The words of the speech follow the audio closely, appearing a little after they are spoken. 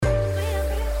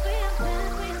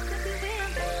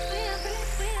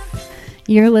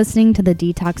You're listening to the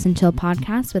Detox and Chill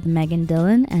podcast with Megan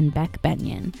Dillon and Beck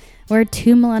Benyon. We're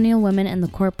two millennial women in the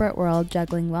corporate world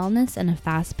juggling wellness and a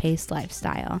fast-paced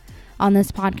lifestyle. On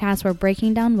this podcast, we're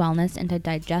breaking down wellness into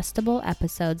digestible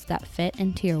episodes that fit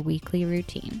into your weekly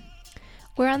routine.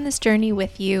 We're on this journey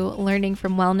with you, learning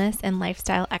from wellness and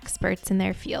lifestyle experts in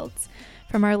their fields.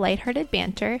 From our lighthearted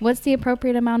banter, What's the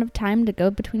appropriate amount of time to go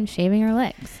between shaving our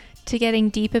legs? to getting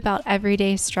deep about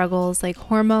everyday struggles like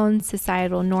hormones,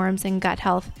 societal norms, and gut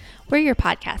health, we're your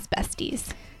podcast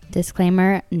besties.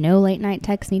 Disclaimer, no late night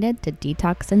texts needed to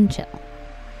detox and chill.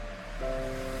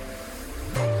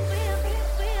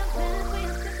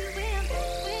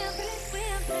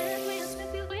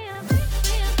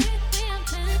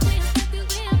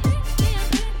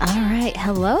 All right.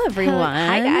 Hello, everyone.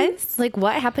 Hi, guys. Like,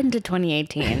 what happened to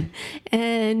 2018?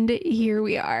 And here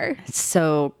we are.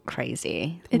 So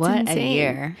crazy. It's what insane. a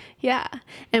year. Yeah.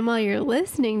 And while you're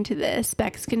listening to this,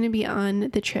 Beck's going to be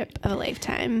on the trip of a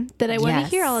lifetime that I want to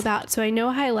Yes. hear all about. So I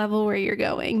know high level where you're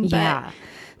going. But Yeah.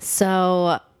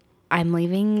 So I'm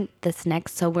leaving this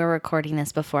next. So we're recording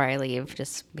this before I leave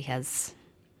just because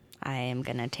I am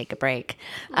going to take a break.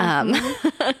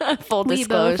 Full We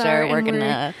both disclosure, are, we're and going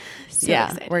we're to, so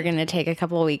excited. we're going to take a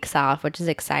couple of weeks off, which is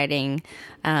exciting.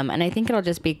 And I think it'll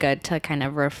just be good to kind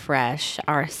of refresh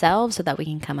ourselves so that we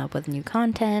can come up with new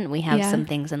content. We have Yeah. some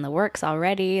things in the works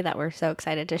already that we're so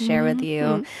excited to share with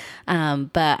you.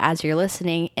 But as you're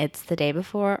listening, it's the day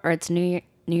before, or it's New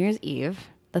Year's Eve,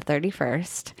 the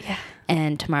 31st. Yeah.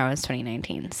 And tomorrow is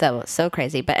 2019. So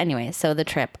crazy. But anyway, so the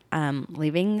trip,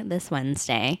 leaving this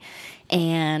Wednesday,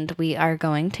 and we are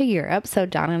going to Europe. So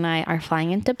John and I are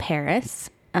flying into Paris.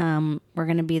 We're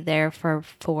going to be there for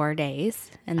 4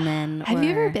 days. And then Have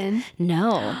you ever been?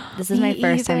 No. This is my Me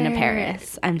first time to either.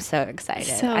 Paris. I'm so excited.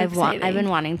 So I've exciting. been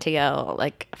wanting to go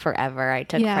like forever. I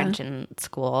took Yeah. French in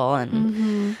school,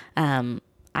 and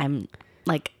I'm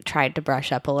like tried to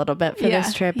brush up a little bit for Yeah,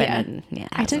 this trip. yeah. And yeah,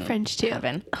 I took hasn't French too.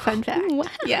 happened. Fun fact. Wow.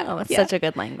 Yeah. It's yeah. such a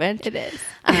good language. It is.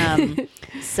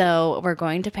 So we're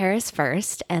going to Paris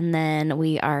first, and then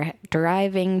we are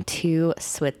driving to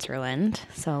Switzerland.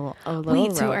 So a little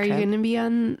Wait, so road are you trip. going to be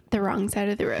on the wrong side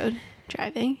of the road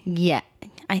driving? Yeah,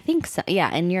 I think so.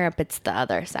 Yeah, in Europe it's the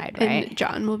other side, right? And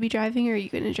John will be driving, or are you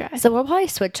going to drive? So we'll probably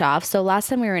switch off. So last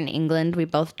time we were in England, we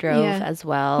both drove Yeah. as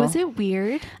well. Was it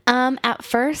weird? At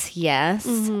first, yes.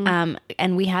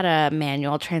 And we had a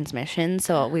manual transmission,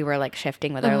 so we were like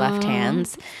shifting with our left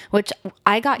hands, which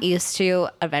I got used to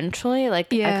eventually,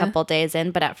 like Yeah. a couple days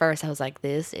in. But at first, I was like,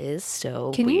 "This is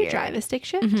so Can weird." you drive a stick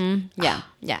shift? Yeah,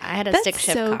 yeah. I had a That's stick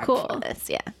shift so car cool. for this.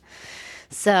 Yeah.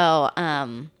 So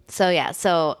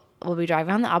we'll be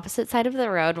driving on the opposite side of the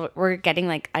road. We're getting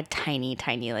like a tiny,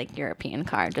 tiny like European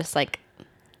car, just like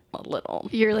a little.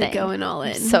 You're like thing. going all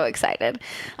in. So excited.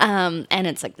 And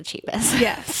it's like the cheapest.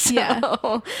 Yeah,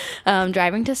 yeah.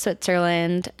 Driving to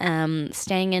Switzerland,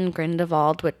 staying in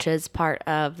Grindelwald, which is part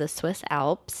of the Swiss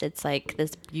Alps. It's like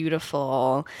this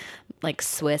beautiful, like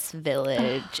Swiss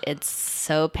village. It's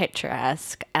so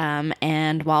picturesque.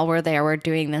 And while we're there, we're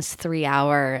doing this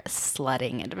 3-hour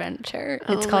sledding adventure.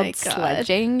 It's Oh called my God.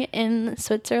 sledging in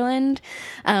Switzerland.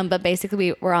 But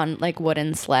basically we're on like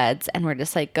wooden sleds, and we're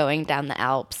just like going down the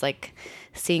Alps, like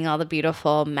seeing all the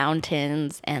beautiful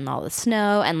mountains and all the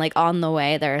snow. And like on the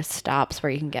way, there are stops where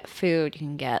you can get food, you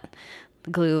can get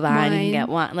glühwein, you Wine. can get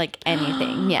wine, like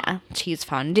anything. Yeah. Cheese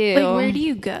fondue. Like, where do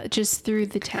you go? Just through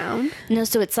the town? No,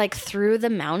 so it's like through the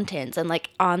mountains, and like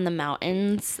on the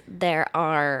mountains there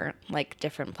are like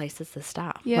different places to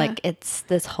stop. Yeah. Like it's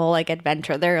this whole like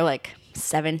adventure. There are like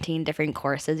 17 different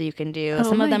courses you can do. Oh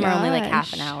Some of my them are only like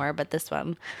half an gosh. hour, but this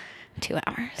one 2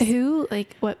 hours. Who,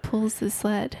 like, what pulls the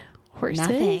sled? Horses?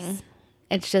 Nothing.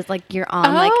 It's just like you're on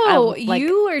Oh, like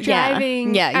you are yeah,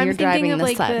 driving. Yeah, I'm you're thinking driving of the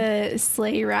like sled. the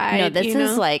sleigh ride. No, this you know?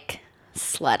 is like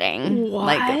sledding,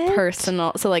 like What?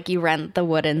 personal. So like you rent the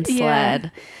wooden Yeah.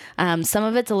 sled. Some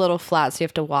of it's a little flat, so you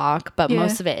have to walk, but Yeah.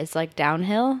 most of it is like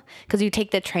downhill because you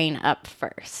take the train up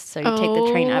first. So you take the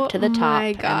train up to the Oh top, my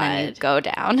and then you God. go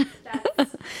down.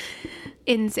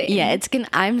 insane. Yeah,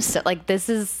 I'm so like, this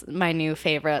is my new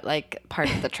favorite like part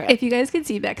of the trip. If you guys could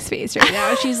see Beck's face right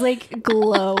now, she's like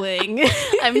glowing.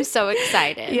 I'm so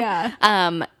excited. Yeah.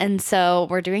 And so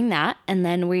we're doing that, and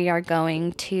then we are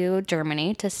going to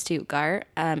Germany, to Stuttgart.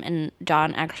 And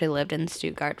John actually lived in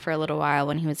Stuttgart for a little while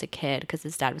when he was a kid because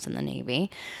his dad was in the Navy.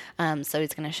 So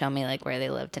he's gonna show me like where they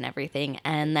lived and everything.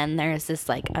 And then there's this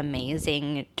like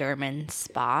amazing German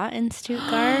spa in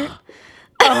Stuttgart.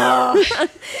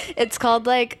 It's called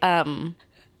like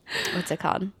what's it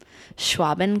called?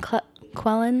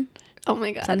 Schwabenquellen. Oh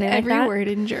my God. Something like Every that. word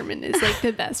in German is like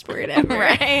the best word ever.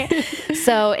 Right.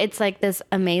 So it's like this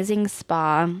amazing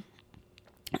spa.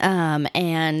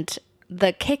 And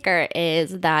the kicker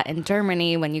is that in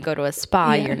Germany, when you go to a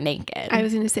spa, Yeah. you're naked. I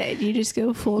was going to say, you just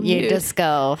go full You nude. just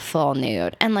go full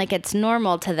nude. And like it's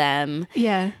normal to them.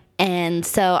 Yeah. And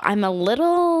so I'm a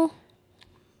little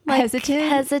like,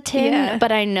 hesitant, Yeah.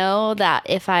 but I know that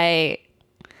if I'm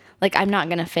not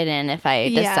going to fit in if I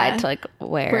decide to like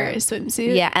Wear a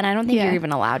swimsuit. Yeah. And I don't think Yeah. you're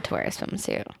even allowed to wear a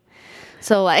swimsuit.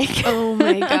 So like, Oh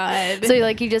my God. so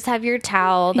like you just have your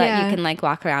towel that Yeah. you can like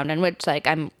walk around in, which like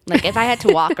I'm like, if I had to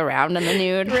walk around in the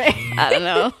nude, I don't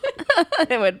know,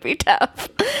 it would be tough.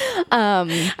 I'm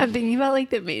thinking about like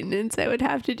the maintenance I would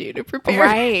have to do to prepare.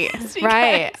 Right. this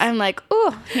Right. because- I'm like,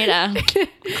 ooh,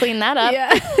 clean that up.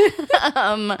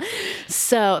 Yeah.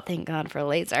 So thank God for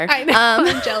laser. I know.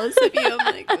 I'm jealous of you.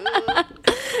 I'm like,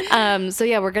 ooh. So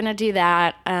yeah, we're gonna do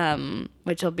that,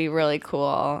 which will be really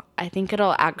cool. I think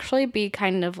it'll actually be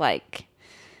kind of like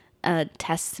a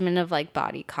testament of like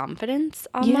body confidence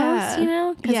almost,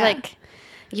 Yeah. because Yeah. like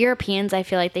Europeans, I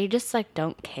feel like they just like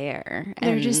don't care.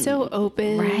 They're just so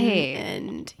open. Right.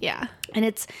 And yeah. And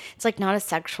it's like not a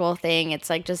sexual thing. It's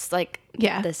like just like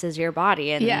Yeah. this is your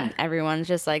body, and Yeah. everyone's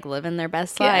just like living their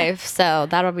best Yeah. life. So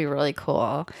that'll be really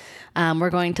cool. We're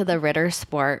going to the Ritter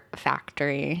Sport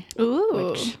Factory,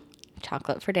 Ooh.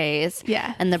 chocolate for days.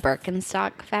 Yeah. And the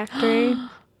Birkenstock factory.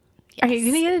 Are you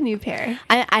going to get a new pair?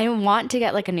 I want to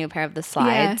get like a new pair of the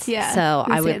slides. yeah. So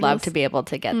The I would love sandals. to be able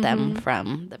to get them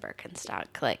from the Birkenstock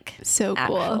like So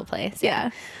actual cool. place. Yeah.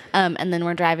 And then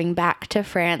we're driving back to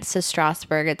France to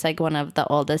Strasbourg. It's like one of the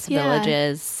oldest Yeah.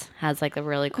 villages, has like a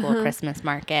really cool Christmas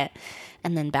market.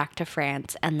 And then back to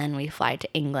France, and then we fly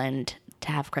to England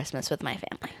to have Christmas with my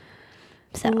family.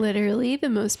 So Literally the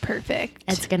most perfect.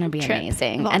 it's gonna be trip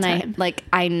amazing. of all And time.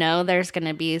 I know there's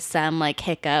gonna be some like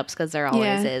hiccups, because there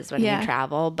always Yeah. is when Yeah. you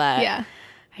travel, but Yeah.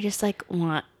 I just like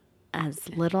want as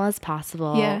little as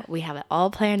possible. Yeah. We have it all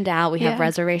planned out. We have Yeah.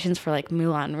 reservations for like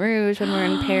Moulin Rouge when we're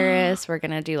in Paris. We're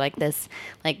gonna do like this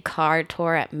like car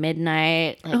tour at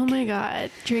midnight. Like, Oh my God.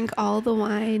 Drink all the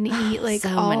wine, eat like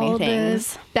So all many the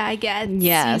things. baguettes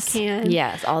yes, you can.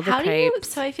 yes, all the How do you,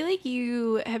 crepes. so I feel like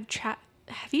you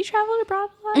have you traveled abroad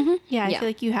a lot? Yeah, I Yeah. feel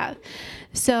like you have.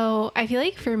 So I feel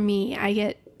like for me, I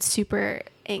get super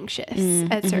anxious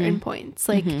at certain points.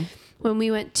 Like when we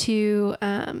went to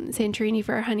Santorini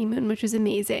for our honeymoon, which was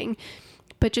amazing.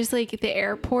 But just like the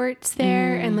airports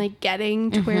there and like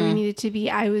getting to where we needed to be,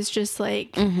 I was just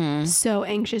like so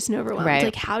anxious and overwhelmed. Right.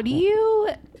 Like, how do you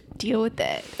deal with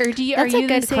it? Or do you? That's are you a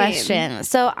good the same? question.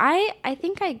 So I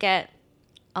think I get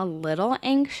a little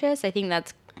anxious. I think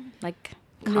that's like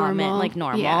common, Normal. like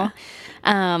normal. Yeah.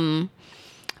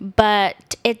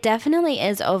 But it definitely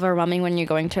is overwhelming when you're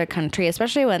going to a country,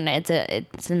 especially when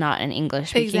it's not an English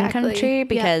speaking Exactly. country, Yeah.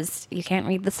 because you can't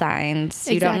read the signs.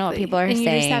 You don't know what people are and saying.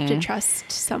 you just have to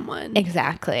trust someone.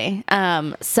 Exactly.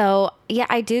 So yeah,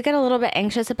 I do get a little bit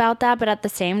anxious about that, but at the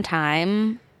same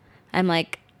time, I'm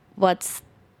like,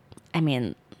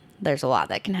 there's a lot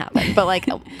that can happen, but like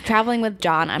traveling with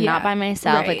John, I'm not Yeah. by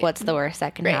myself. Right. Like, what's the worst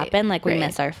that can Right. happen? Like, we Right.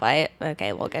 miss our flight.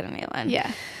 Okay, we'll get a new one. Yeah.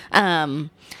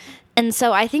 And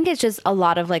so I think it's just a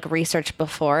lot of like research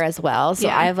before as well. So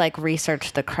Yeah. I've like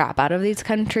researched the crap out of these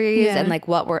countries Yeah. and like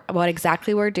what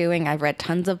exactly we're doing. I've read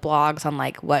tons of blogs on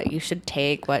like what you should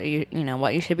take, what you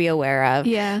should be aware of.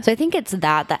 Yeah. So I think it's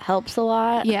that helps a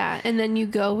lot. Yeah. And then you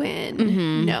go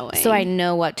in knowing. So I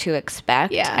know what to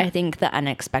expect. Yeah. I think the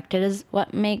unexpected is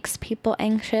what makes people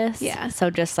anxious. Yeah. So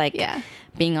just like Yeah.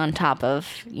 being on top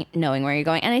of knowing where you're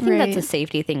going. And I think that's a Right.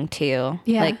 safety thing too.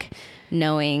 Yeah. Like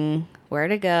knowing where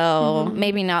to go.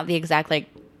 Maybe not the exact like,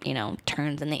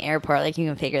 turns in the airport. Like you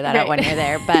can figure that out when Right. you're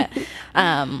there. But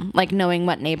like knowing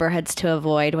what neighborhoods to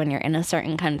avoid when you're in a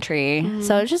certain country.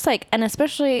 So it's just like, and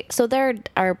especially, so there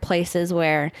are places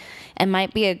where it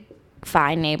might be a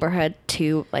fine neighborhood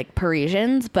to like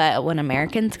Parisians, but when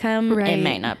Americans come, Right. it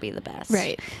might not be the best.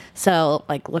 Right. So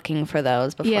like looking for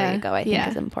those before Yeah, you go, I think yeah.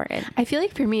 is important. I feel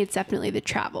like for me, it's definitely the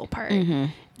travel part.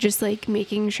 Just like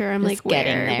making sure I'm Just like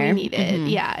getting where there. we need it.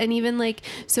 Yeah. And even like,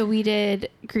 so we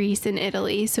did Greece and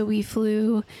Italy. So we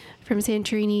flew from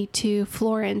Santorini to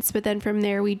Florence, but then from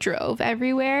there we drove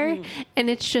everywhere. And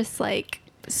it's just like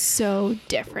so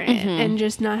different. And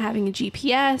just not having a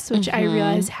GPS, which I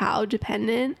realize how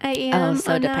dependent I am. Oh,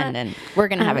 so on that. dependent. We're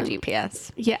gonna have a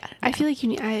GPS. Yeah. I feel like you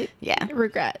need, I Yeah.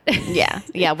 regret.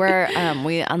 Yeah. We're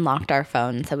we unlocked our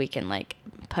phone so we can like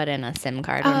put in a SIM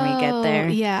card when we get there.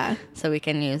 Yeah. So we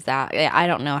can use that. Yeah, I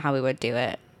don't know how we would do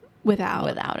it without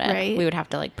it. right? We would have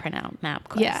to like print out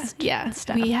MapQuest. Yeah.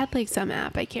 Stuff. We had like some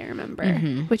app, I can't remember,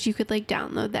 which you could like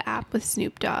download the app with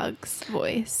Snoop Dogg's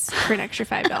voice for an extra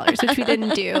 $5, which we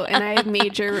didn't do, and I have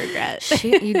major regret.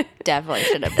 You definitely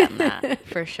should have done that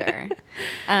for sure.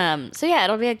 So yeah,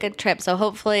 it'll be a good trip. So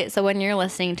hopefully, when you're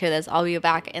listening to this, I'll be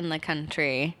back in the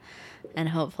country, and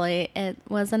hopefully it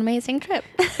was an amazing trip.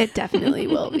 It definitely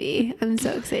will be. I'm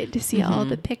so excited to see all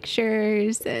the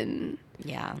pictures, and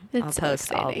yeah, it's I'll so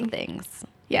post all the exciting. things.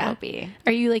 Yeah. It'll be.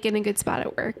 Are you like in a good spot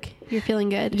at work? You're feeling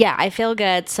good? Yeah, I feel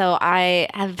good. So I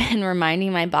have been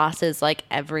reminding my bosses like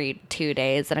every 2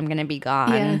 days that I'm going to be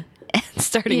gone. Yeah.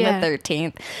 Starting the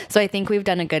 13th. So I think we've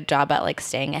done a good job at like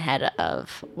staying ahead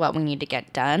of what we need to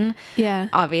get done. Yeah.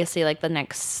 Obviously, like the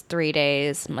next 3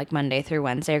 days, like Monday through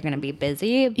Wednesday, are going to be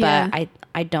busy, but Yeah.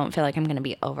 I don't feel like I'm going to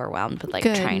be overwhelmed with like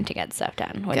Good. trying to get stuff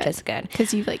done, which is good.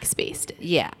 Because you've like spaced it.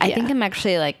 Yeah, I think I'm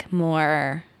actually like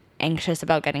more anxious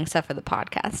about getting stuff for the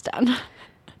podcast done.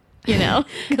 You know,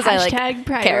 because I like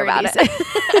care about it.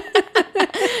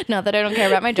 Not that I don't care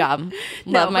about my job.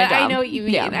 Love my job. I know what you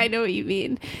mean. Yeah. I know what you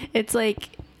mean. It's like,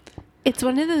 it's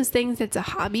one of those things that's a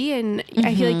hobby, and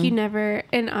I feel like you never,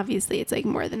 and obviously it's like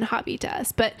more than a hobby to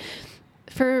us, but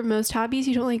for most hobbies,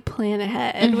 you don't like plan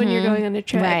ahead when you're going on a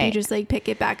trip. Right. You just like pick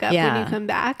it back up when you come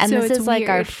back. And so this it's is like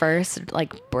our weird. first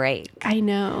like break. I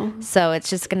know. So it's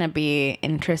just going to be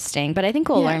interesting, but I think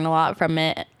we'll learn a lot from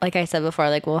it. Like I said before,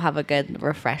 like we'll have a good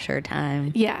refresher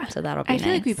time. Yeah. So that'll be nice. I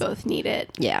feel like we both need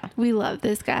it. Yeah. We love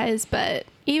this, guys, but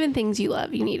even things you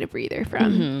love, you need a breather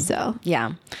from. So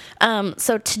yeah.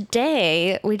 So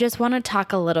today we just want to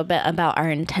talk a little bit about our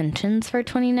intentions for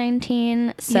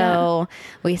 2019. So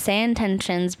we say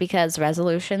intentions because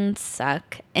resolutions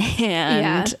suck,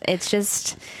 and it's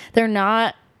just, they're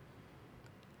not,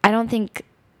 I don't think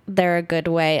they're a good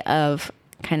way of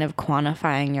kind of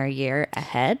quantifying your year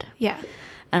ahead. Yeah.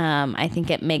 I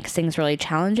think it makes things really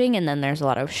challenging, and then there's a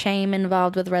lot of shame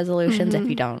involved with resolutions if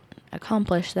you don't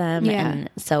accomplish them. Yeah. And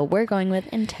so we're going with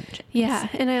intentions. Yeah.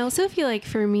 And I also feel like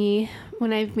for me,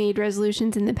 when I've made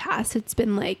resolutions in the past, it's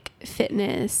been like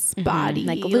fitness, body,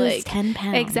 Like lose 10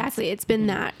 pounds. Exactly. It's been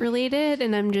that related.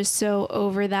 And I'm just so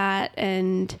over that.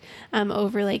 And I'm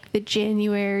over like the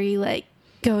January, like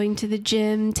going to the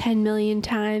gym 10 million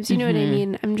times. You know what I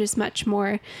mean? I'm just much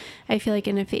more, I feel like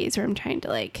in a phase where I'm trying to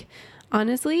like,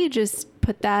 honestly, just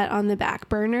put that on the back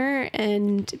burner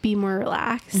and be more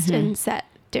relaxed and set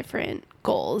different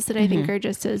goals that I think are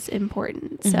just as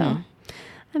important. So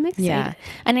I'm excited. Yeah.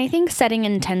 And I think setting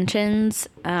intentions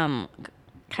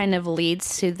kind of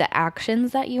leads to the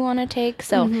actions that you want to take.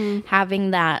 So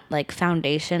having that like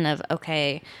foundation of,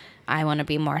 okay, I want to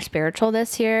be more spiritual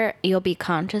this year, you'll be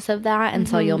conscious of that. And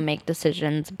so you'll make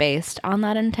decisions based on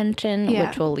that intention,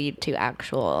 which will lead to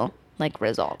actual like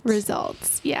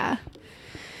results. Yeah.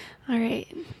 All right.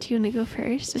 Do you want to go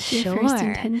first with your first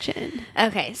intention?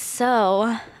 Okay.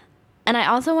 So, and I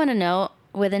also want to know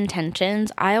with intentions,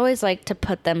 I always like to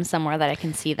put them somewhere that I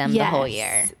can see them the whole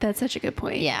year. That's such a good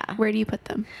point. Yeah. Where do you put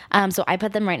them? So I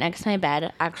put them right next to my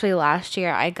bed. Actually, last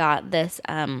year I got this,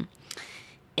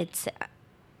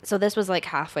 so this was like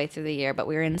halfway through the year, but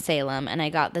we were in Salem, and I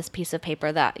got this piece of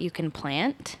paper that you can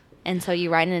plant. And so you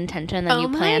write an intention, then you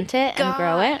plant it and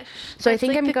grow it. So I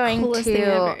think I'm going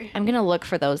to look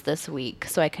for those this week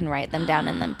so I can write them down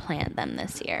and then plant them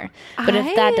this year. But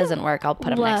if that doesn't work, I'll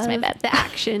put them next to my bed. The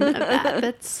action of that.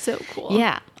 That's so cool.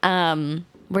 Yeah.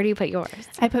 Where do you put yours?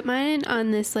 I put mine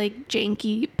on this like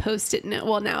janky Post-it note.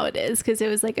 Well, now it is because it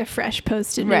was like a fresh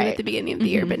Post-it note at the beginning of the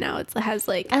year, but now it has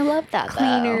like I love that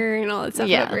cleaner and all that stuff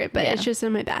over it. But it's just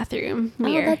in my bathroom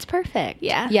mirror. Oh, that's perfect.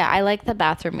 Yeah. Yeah, I like the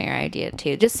bathroom mirror idea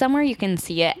too. Just somewhere you can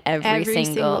see it every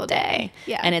single day.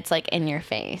 Yeah. And it's like in your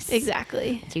face.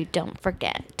 Exactly. So you don't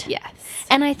forget. Yes.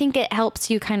 And I think it helps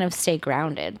you kind of stay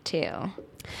grounded too.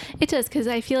 It does, because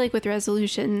I feel like with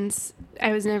resolutions,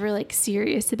 I was never like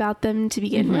serious about them to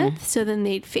begin with. So then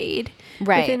they'd fade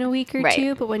within a week or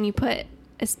two. But when you put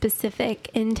a specific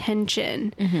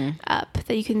intention up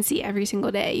that you can see every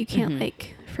single day, you can't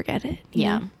like forget it. You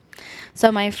know?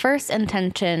 So my first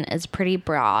intention is pretty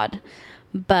broad,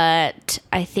 but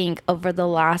I think over the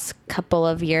last couple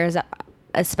of years,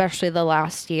 especially the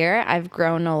last year, I've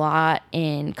grown a lot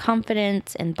in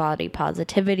confidence and body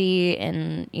positivity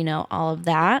and, you know, all of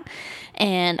that.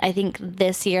 And I think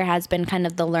this year has been kind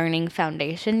of the learning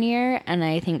foundation year. And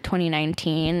I think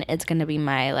 2019 is going to be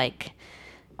my, like,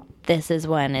 this is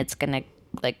when it's going to,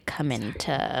 like, come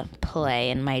into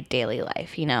play in my daily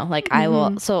life, you know? Like, I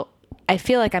will, so I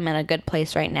feel like I'm in a good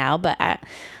place right now, but I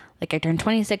turned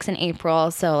 26 in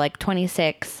April. So, like,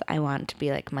 26, I want to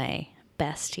be, like, my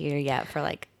best year yet for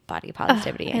like body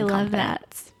positivity and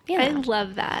confidence. I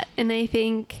love that. And I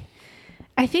think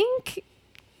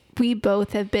we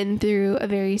both have been through a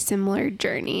very similar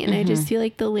journey. And I just feel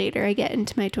like the later I get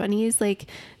into my 20s, like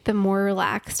the more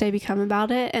relaxed I become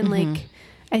about it. And like,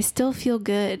 I still feel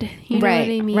good. You know what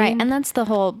I mean? Right. And that's the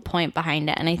whole point behind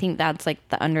it. And I think that's like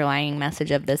the underlying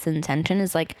message of this intention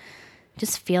is like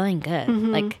just feeling good.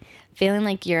 Like feeling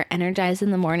like you're energized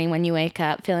in the morning when you wake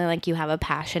up, feeling like you have a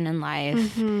passion in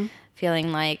life,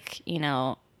 feeling like, you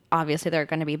know, obviously there are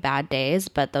going to be bad days,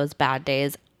 but those bad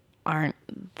days aren't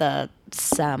the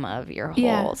sum of your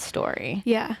whole story.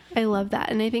 Yeah, I love that.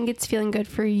 And I think it's feeling good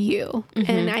for you.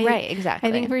 And exactly.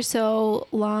 I think for so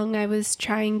long I was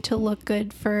trying to look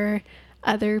good for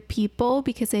other people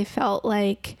because I felt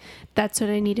like that's what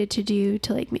I needed to do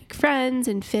to like make friends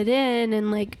and fit in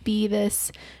and like be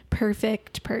this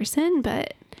perfect person.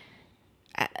 But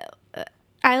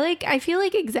I feel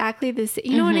like exactly this,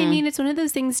 you know what I mean? It's one of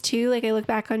those things too. Like I look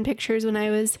back on pictures when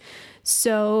I was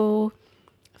so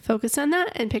focused on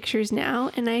that and pictures now,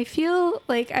 and I feel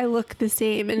like I look the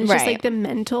same, and it's just like the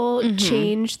mental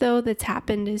change though that's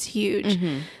happened is huge.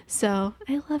 So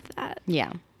I love that.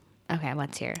 Yeah. Okay.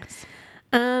 What's yours?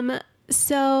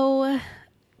 So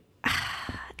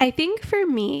I think for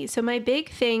me, so my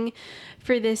big thing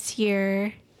for this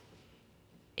year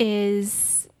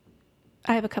is,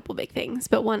 I have a couple big things,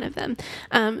 but one of them.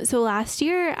 So last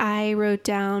year I wrote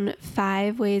down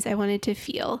 5 ways I wanted to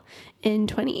feel in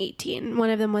 2018. One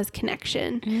of them was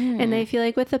connection. And I feel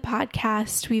like with the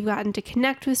podcast, we've gotten to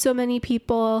connect with so many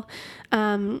people.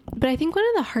 But I think one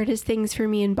of the hardest things for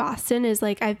me in Boston is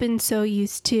like, I've been so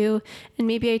used to, and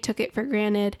maybe I took it for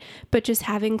granted, but just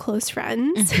having close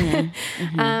friends.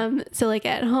 So like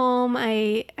at home,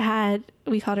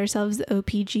 we called ourselves the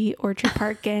OPG Orchard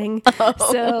Park Gang.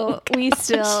 So we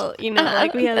still, you know,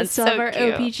 like we have still have our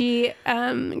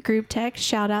OPG group text.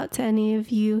 Shout out to any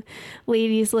of you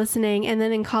ladies listening. And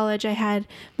then in college, I had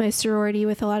my sorority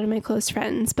with a lot of my close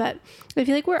friends. But I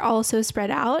feel like we're all so spread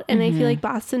out. And I feel like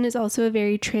Boston is also a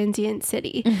very transient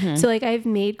city. So like I've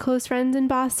made close friends in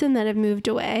Boston that have moved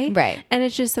away. Right. And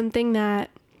it's just something that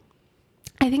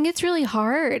I think it's really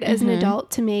hard as an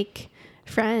adult to make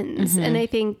friends. And I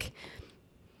think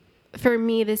for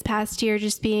me this past year,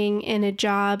 just being in a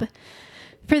job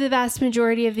for the vast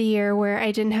majority of the year where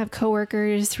I didn't have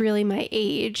coworkers really my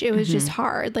age, it was just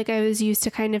hard. Like I was used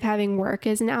to kind of having work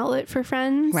as an outlet for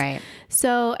friends. Right.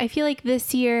 So I feel like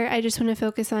this year I just want to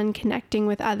focus on connecting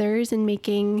with others and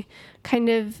making kind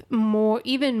of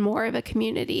even more of a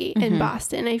community in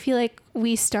Boston. I feel like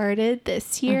we started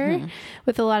this year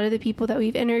with a lot of the people that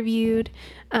we've interviewed,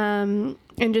 and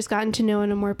just gotten to know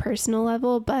on a more personal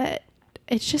level, but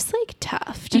it's just like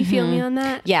tough. Do you feel me on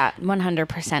that? Yeah,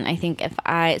 100%. I think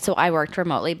so I worked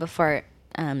remotely before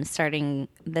starting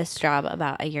this job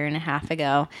about 1.5 years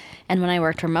ago. And when I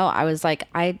worked remote, I was like,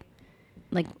 I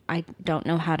don't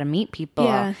know how to meet people.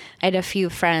 Yeah. I had a few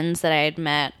friends that I had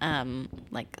met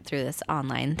like through this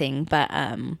online thing, but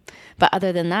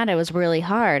other than that, it was really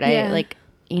hard. Yeah. I like,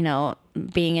 you know,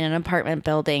 being in an apartment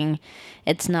building,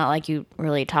 it's not like you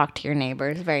really talk to your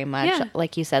neighbors very much. Yeah.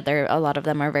 Like you said, a lot of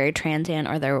them are very transient,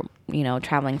 or they're, you know,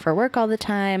 traveling for work all the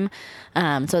time.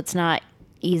 So it's not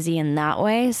easy in that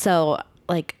way. So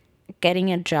like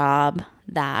getting a job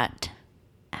that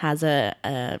has a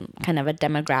kind of a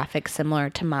demographic similar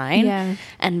to mine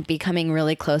and becoming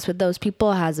really close with those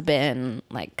people has been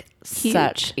like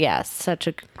huge. such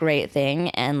a great thing.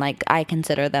 And like I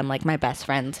consider them like my best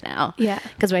friends now,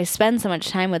 because I spend so much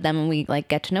time with them and we like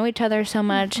get to know each other so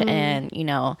much. And you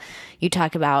know, you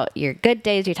talk about your good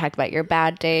days, you talk about your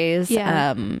bad days,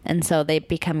 and so they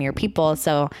become your people.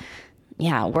 So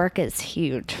yeah, work is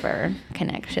huge for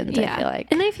connections. I feel like,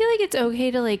 and I feel like it's okay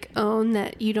to like own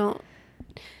that you don't.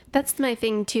 That's my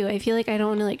thing too. I feel like I don't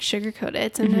want to like sugarcoat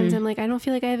it. Sometimes I'm like, I don't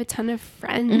feel like I have a ton of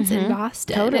friends in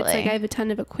Boston. Totally. It's like I have a ton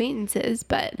of acquaintances,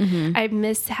 but I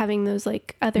miss having those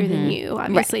like other than you,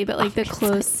 obviously, but like the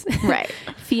close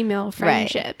female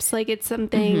friendships. Like it's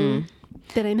something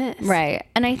that I miss. Right.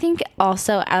 And I think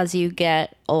also as you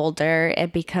get older,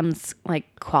 it becomes like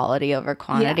quality over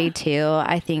quantity too.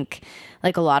 I think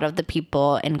like a lot of the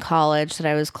people in college that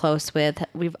I was close with,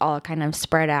 we've all kind of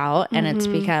spread out, and it's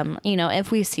become, you know, if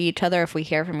we see each other, if we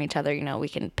hear from each other, you know, we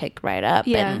can pick right up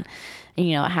and,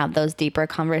 you know, have those deeper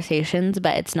conversations,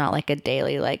 but it's not like a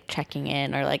daily, like checking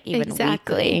in or like even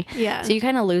weekly. Yeah. So you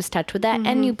kind of lose touch with that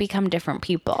and you become different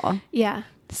people. Yeah.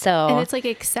 So, and it's like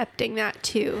accepting that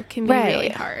too can be really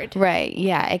hard. Right.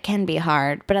 Yeah, it can be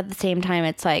hard, but at the same time,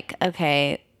 it's like,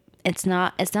 okay, it's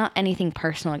not anything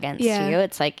personal against you.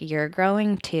 It's like you're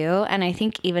growing too. And I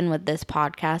think even with this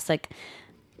podcast, like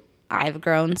I've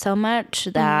grown so much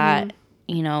that,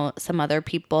 you know, some other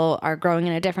people are growing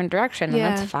in a different direction, and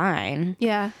that's fine.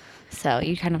 Yeah. So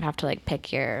you kind of have to like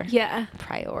pick your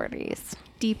priorities.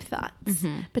 Deep thoughts.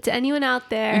 But to anyone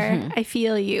out there, I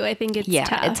feel you. I think it's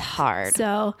tough. It's hard.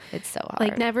 So it's so hard.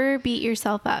 Like, never beat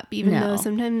yourself up, even though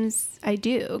sometimes I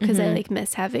do, because I like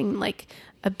miss having like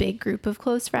a big group of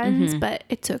close friends, but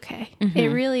it's okay.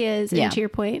 It really is. And to your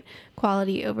point,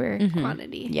 quality over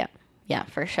quantity. Yeah,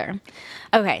 for sure.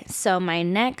 Okay, so my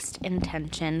next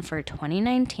intention for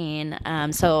 2019,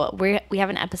 so we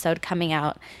have an episode coming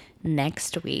out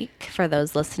next week for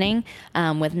those listening,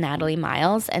 with Natalie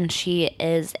Miles, and she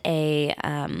is a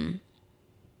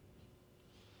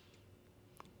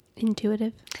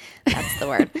intuitive. That's the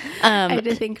word. I had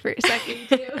to think for a second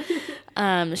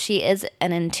too. She is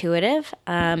an intuitive,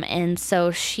 and so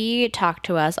she talked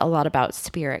to us a lot about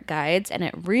spirit guides, and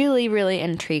it really, really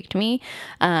intrigued me.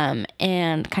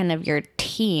 And kind of your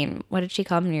team. What did she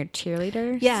call them? Your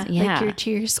cheerleaders? Yeah, like your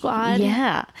cheer squad.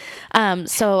 Yeah.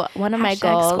 So one of my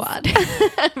goals, squad.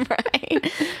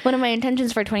 right? One of my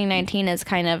intentions for 2019 is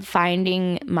kind of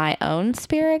finding my own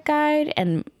spirit guide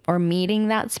or meeting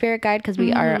that spirit guide, because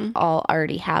we are all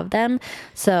already have them.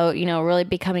 So, you know, really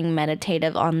becoming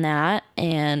meditative on that,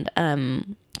 and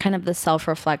kind of the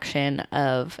self-reflection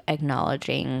of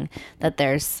acknowledging that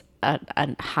there's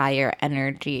a higher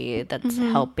energy that's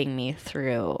helping me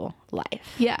through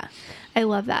life. Yeah, I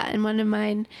love that. And one of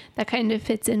mine that kind of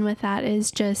fits in with that is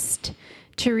just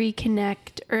to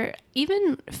reconnect or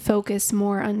even focus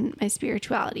more on my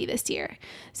spirituality this year.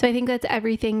 So I think that's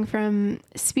everything from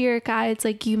spirit guides,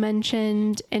 like you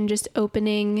mentioned, and just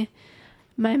opening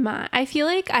my mind. I feel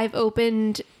like I've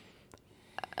opened,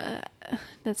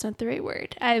 that's not the right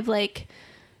word. I've like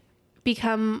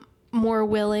become more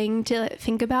willing to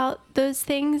think about those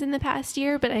things in the past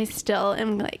year, but I still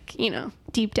am like, you know,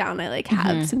 deep down, I like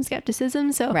have some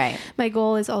skepticism. So my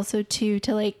goal is also to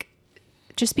like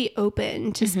just be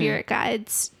open to spirit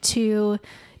guides, to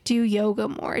do yoga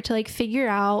more, to like figure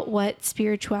out what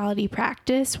spirituality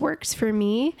practice works for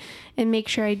me and make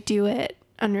sure I do it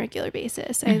on a regular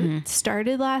basis. I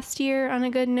started last year on a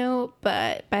good note,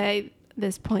 but by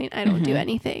this point I don't do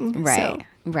anything.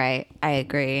 Right. I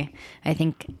agree. I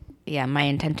think, my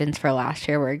intentions for last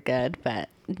year were good, but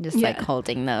just like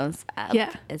holding those up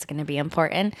is going to be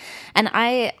important. And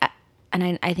I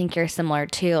think you're similar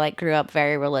too, like grew up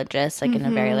very religious, like in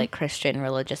a very like Christian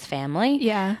religious family.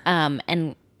 Yeah.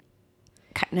 And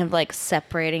kind of like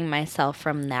separating myself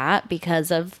from that because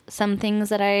of some things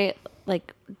that I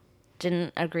like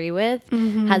didn't agree with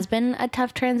has been a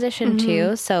tough transition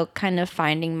too. So kind of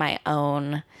finding my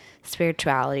own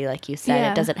spirituality, like you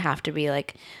said, it doesn't have to be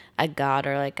like a God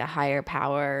or like a higher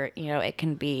power, you know, it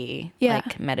can be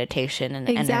like meditation and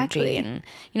energy and,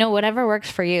 you know, whatever works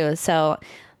for you. So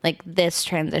like this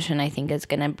transition I think is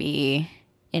going to be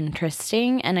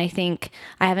interesting, and I think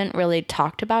I haven't really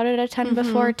talked about it a ton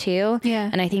before too.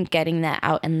 And I think getting that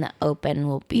out in the open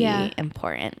will be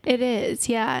important. It is.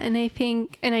 And I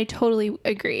think, and I totally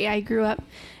agree. I grew up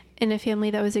in a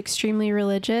family that was extremely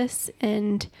religious,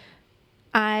 and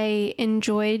I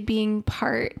enjoyed being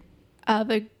part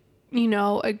of a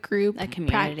group, a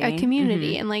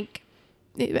community, and like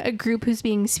a group who's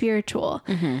being spiritual.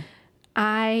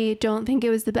 I don't think it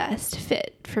was the best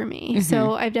fit for me.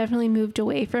 So I've definitely moved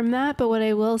away from that. But what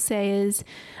I will say is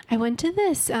I went to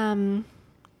this, I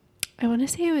want to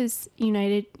say it was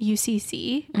United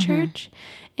UCC Church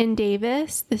in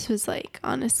Davis. This was like,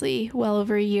 honestly, well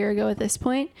over a year ago at this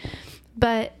point.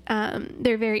 But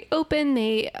they're very open.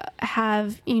 They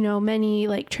have, you know, many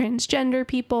like transgender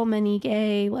people, many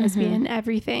gay, lesbian,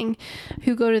 everything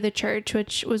who go to the church,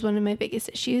 which was one of my biggest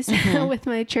issues with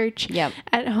my church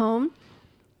at home.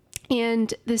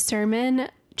 And the sermon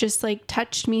just like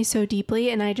touched me so deeply,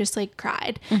 and I just like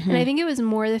cried. And I think it was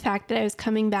more the fact that I was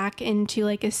coming back into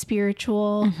like a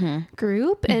spiritual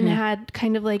group and had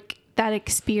kind of like that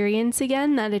experience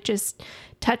again, that it just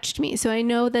touched me. So I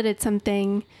know that it's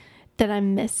something that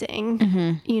I'm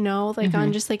missing, you know, like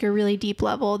on just like a really deep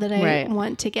level that I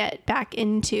want to get back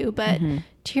into. But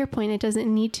to your point, it doesn't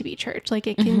need to be church. Like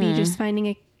it can be just finding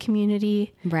a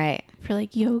community for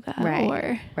like yoga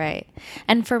or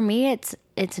and for me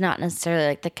it's not necessarily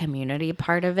like the community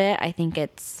part of it. I think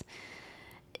it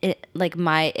like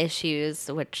my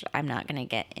issues, which I'm not going to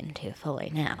get into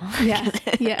fully now.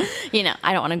 You know,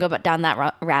 I don't want to go down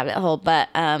that rabbit hole, but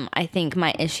I think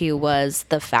my issue was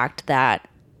the fact that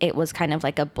it was kind of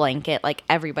like a blanket, like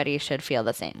everybody should feel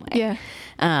the same way.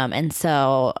 And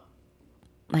so,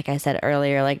 like I said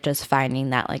earlier, like just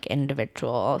finding that like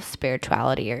individual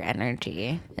spirituality or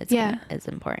energy is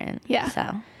important.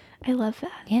 So I love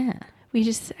that.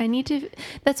 I need to,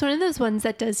 that's one of those ones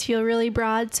that does feel really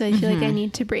broad. So I feel like I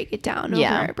need to break it down over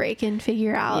our break and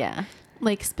figure out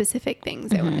like specific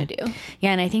things I want to do.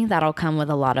 Yeah. And I think that'll come with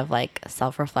a lot of like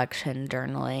self-reflection,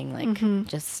 journaling, like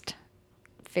just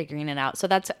figuring it out. So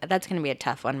that's going to be a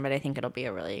tough one, but I think it'll be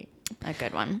a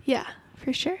good one. Yeah,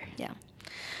 for sure. Yeah.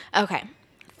 Okay.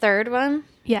 Third one.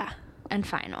 Yeah. And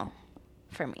final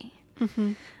for me.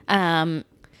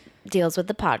 Deals with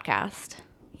the podcast.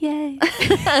 Yay.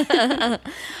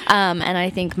 And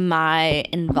I think my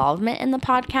involvement in the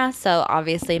podcast, so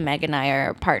obviously Meg and I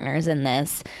are partners in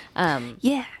this.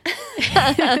 Yeah.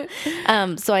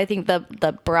 So I think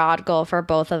the broad goal for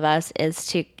both of us is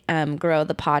to grow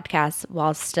the podcast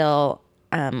while still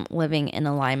living in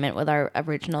alignment with our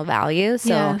original values.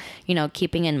 So,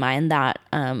 keeping in mind that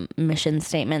mission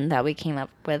statement that we came up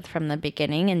with from the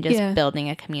beginning and just building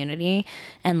a community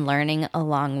and learning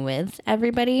along with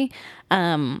everybody.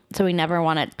 So we never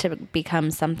want it to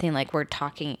become something like we're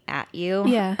talking at you.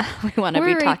 Yeah. We want to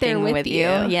be right talking with you.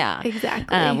 Yeah.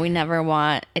 Exactly. We never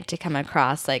want it to come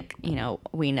across like,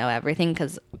 we know everything,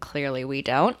 because clearly we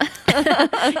don't.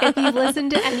 If you've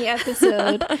listened to any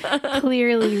episode,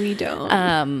 clearly we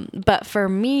don't. But for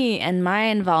me and my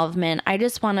involvement, I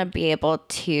just want to be able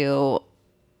to,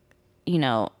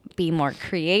 be more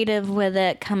creative with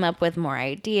it, come up with more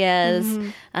ideas,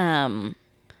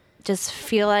 just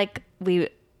feel like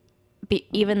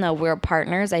even though we're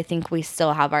partners, I think we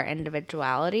still have our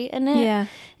individuality in it. Yeah.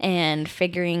 And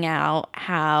figuring out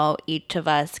how each of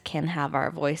us can have our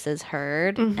voices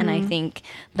heard. And I think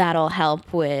that'll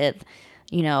help with,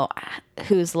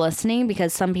 who's listening,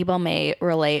 because some people may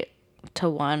relate to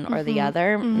one or the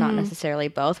other, not necessarily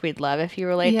both. We'd love if you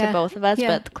relate to both of us,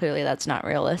 but clearly that's not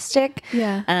realistic.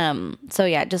 Yeah. So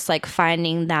yeah, just like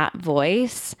finding that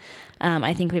voice.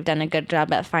 I think we've done a good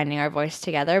job at finding our voice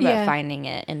together, but finding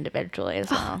it individually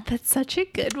as well. Oh, that's such a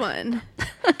good one.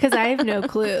 Because I have no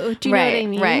clue. Do you know what I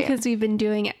mean? Right. Because we've been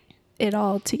doing it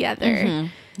all together.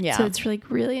 Yeah. So it's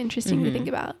really interesting to think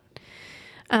about.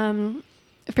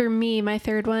 For me, my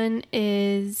third one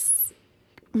is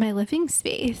my living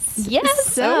space. Yes,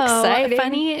 so exciting.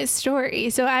 Funny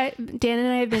story. So Dan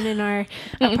and I have been in our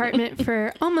apartment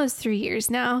for almost 3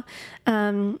 years now.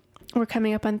 We're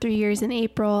coming up on 3 years in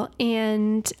April,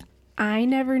 and I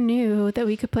never knew that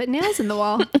we could put nails in the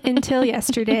wall until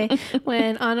yesterday,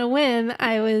 when on a whim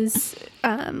I was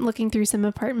looking through some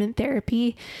apartment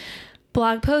therapy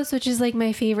blog posts, which is like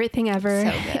my favorite thing ever.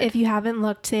 So good. If you haven't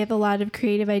looked, they have a lot of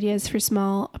creative ideas for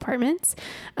small apartments.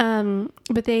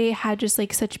 But they had just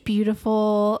like such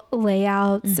beautiful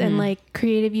layouts and like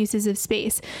creative uses of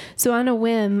space. So on a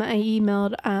whim, I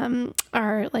emailed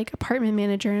our like apartment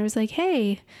manager and I was like,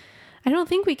 hey, I don't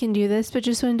think we can do this, but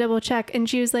just want to double check. And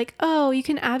she was like, oh, you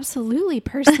can absolutely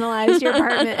personalize your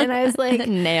apartment. And I was like,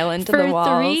 nail into the walls.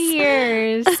 For 3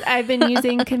 years, I've been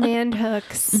using command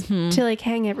hooks to like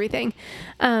hang everything.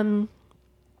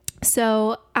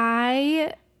 So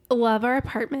I love our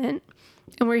apartment,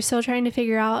 and we're still trying to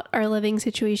figure out our living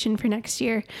situation for next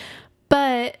year.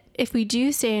 But if we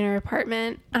do stay in our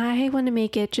apartment, I want to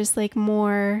make it just like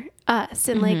more us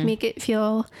and like make it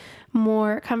feel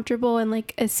more comfortable and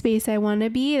like a space I want to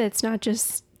be. That's not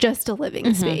just a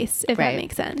living space, if that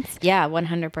makes sense. Yeah,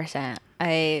 100%.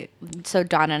 So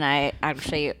Dawn and I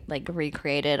actually like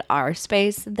recreated our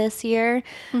space this year.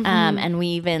 And we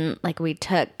even we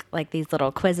took like these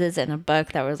little quizzes in a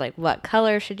book that was like, what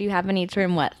color should you have in each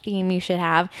room? What theme you should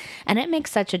have? And it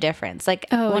makes such a difference. Like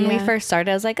when we first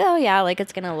started, I was like, oh yeah, like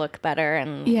it's going to look better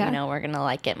and we're going to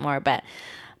like it more.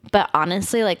 But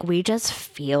honestly, like we just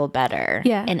feel better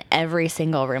in every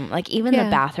single room. Like even the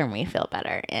bathroom we feel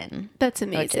better in. That's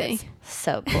amazing.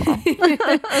 So cool.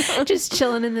 Just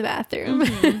chilling in the bathroom.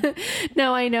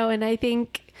 No, I know. And I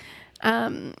think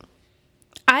I'm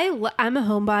a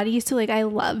homebody, so like I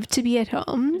love to be at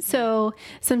home. So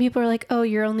some people are like, oh,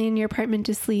 you're only in your apartment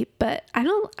to sleep. But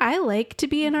I like to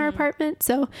be in our apartment.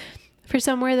 So for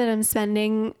somewhere that I'm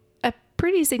spending a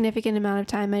pretty significant amount of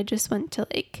time, I just want to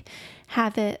like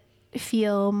have it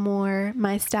feel more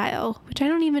my style, which I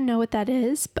don't even know what that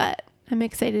is, but I'm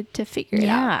excited to figure it out.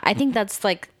 Yeah, I think that's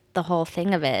like the whole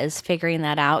thing of it is figuring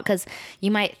that out, because you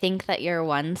might think that you're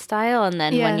one style, and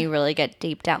then when you really get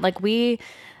deep down, like we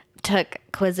took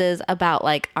quizzes about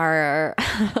like our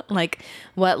like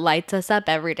what lights us up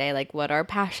every day, like what our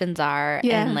passions are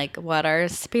and like what our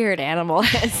spirit animal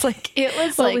is. Like it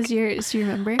was what was yours? Do you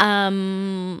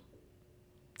remember?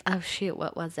 Oh shoot,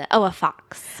 what was it? Oh, a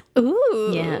fox.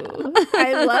 Ooh. Yeah.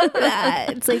 I love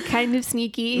that. It's like kind of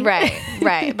sneaky. Right.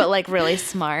 But like really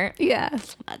smart. Yeah.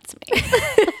 That's me.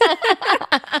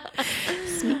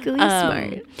 Sneakily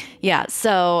smart. Yeah.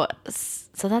 So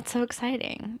So that's so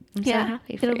exciting. I'm Yeah, so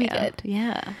happy for it'll be you. good.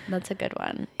 Yeah, that's a good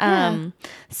one. Yeah.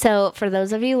 So for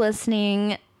those of you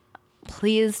listening,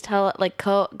 please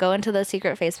go into the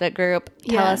secret Facebook group,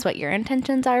 tell us what your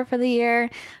intentions are for the year,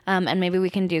 and maybe we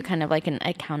can do kind of like an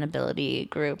accountability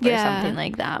group or something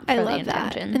like that for I the love that.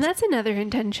 intentions. And that's another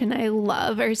intention. I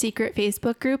love our secret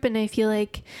Facebook group, and I feel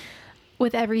like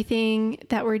with everything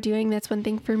that we're doing, that's one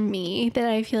thing for me that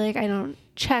I feel like I don't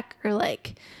check or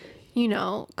like, you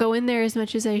know, go in there as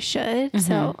much as I should.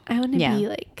 So I want to be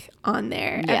like on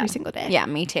there every single day. Yeah,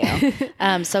 me too.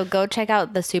 So go check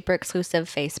out the super exclusive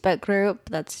Facebook group.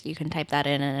 You can type that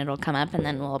in and it'll come up and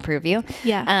then we'll approve you.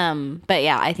 Yeah. But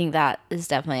yeah, I think that is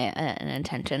definitely an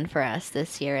intention for us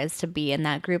this year, is to be in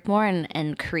that group more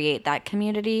and create that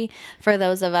community for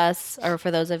those of us, or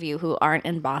for those of you who aren't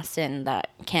in Boston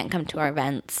that can't come to our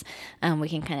events. We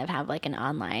can kind of have like an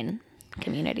online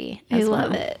community as well. I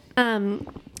love it.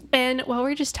 And while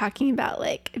we're just talking about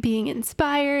like being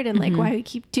inspired and like why we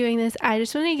keep doing this, I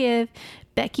just want to give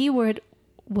Becky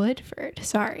Woodford,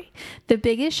 the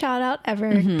biggest shout out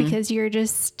ever, because you're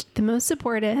just the most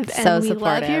supportive, and we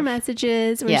love your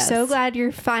messages. We're so glad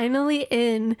you're finally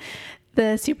in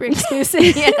the super exclusive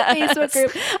Facebook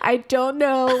group. I don't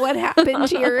know what happened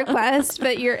to your request,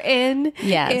 but you're in.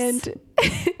 Yes.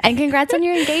 And congrats on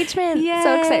your engagement. Yay.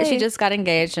 So excited. She just got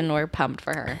engaged and we're pumped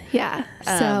for her. Yeah.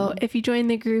 So if you join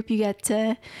the group, you get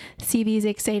to see these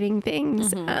exciting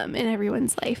things in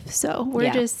everyone's life. So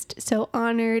we're just so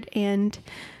honored and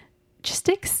just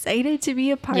excited to be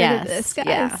a part of this, guys.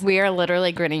 Yeah, we are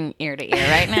literally grinning ear to ear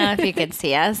right now if you could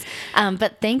see us.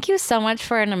 But thank you so much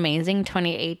for an amazing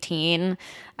 2018.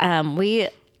 We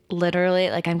literally,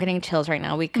 like, I'm getting chills right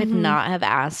now. We could not have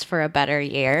asked for a better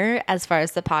year as far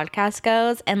as the podcast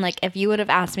goes. And like, if you would have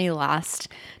asked me last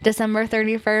December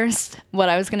 31st what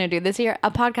I was going to do this year, a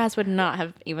podcast would not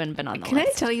have even been on the Can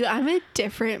list. I tell you, I'm a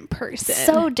different person.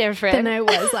 So different than I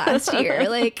was last year.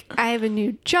 Like, I have a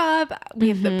new job. We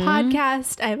have the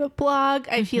podcast. I have a blog.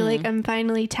 I feel like I'm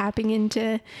finally tapping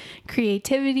into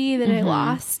creativity that I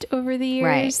lost over the years.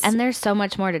 Right. And there's so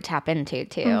much more to tap into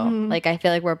too. Like, I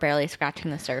feel like we're barely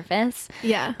scratching the surface.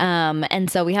 Yeah. And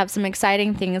so we have some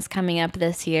exciting things coming up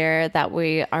this year that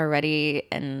we are ready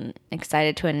and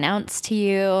excited to announce to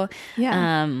you.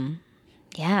 Yeah.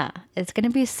 Yeah, it's going to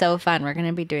be so fun. We're going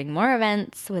to be doing more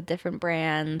events with different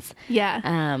brands.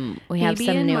 Yeah. We have Maybe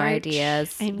some in new March.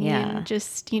 I mean,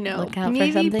 just, you know, look out for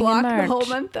maybe something in block the March. whole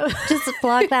month of Just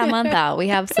block that month out. We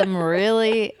have some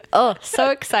really, so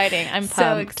exciting. I'm pumped.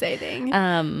 so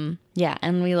exciting. Yeah,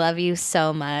 and we love you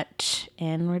so much,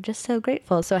 and we're just so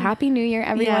grateful. So happy New Year,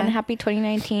 everyone. Yeah. Happy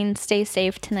 2019. Stay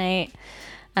safe tonight.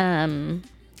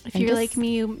 If you're like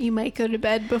me, you might go to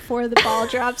bed before the ball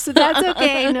drops, so that's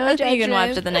okay. No judgment. You can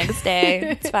watch it the next day.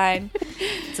 It's fine.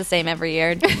 It's the same every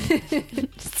year.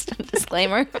 Just a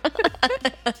disclaimer.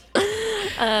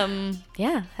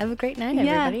 Yeah, have a great night,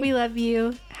 everybody. Yeah, we love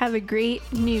you. Have a great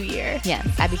New Year. Yes,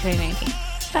 happy 2019.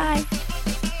 Bye.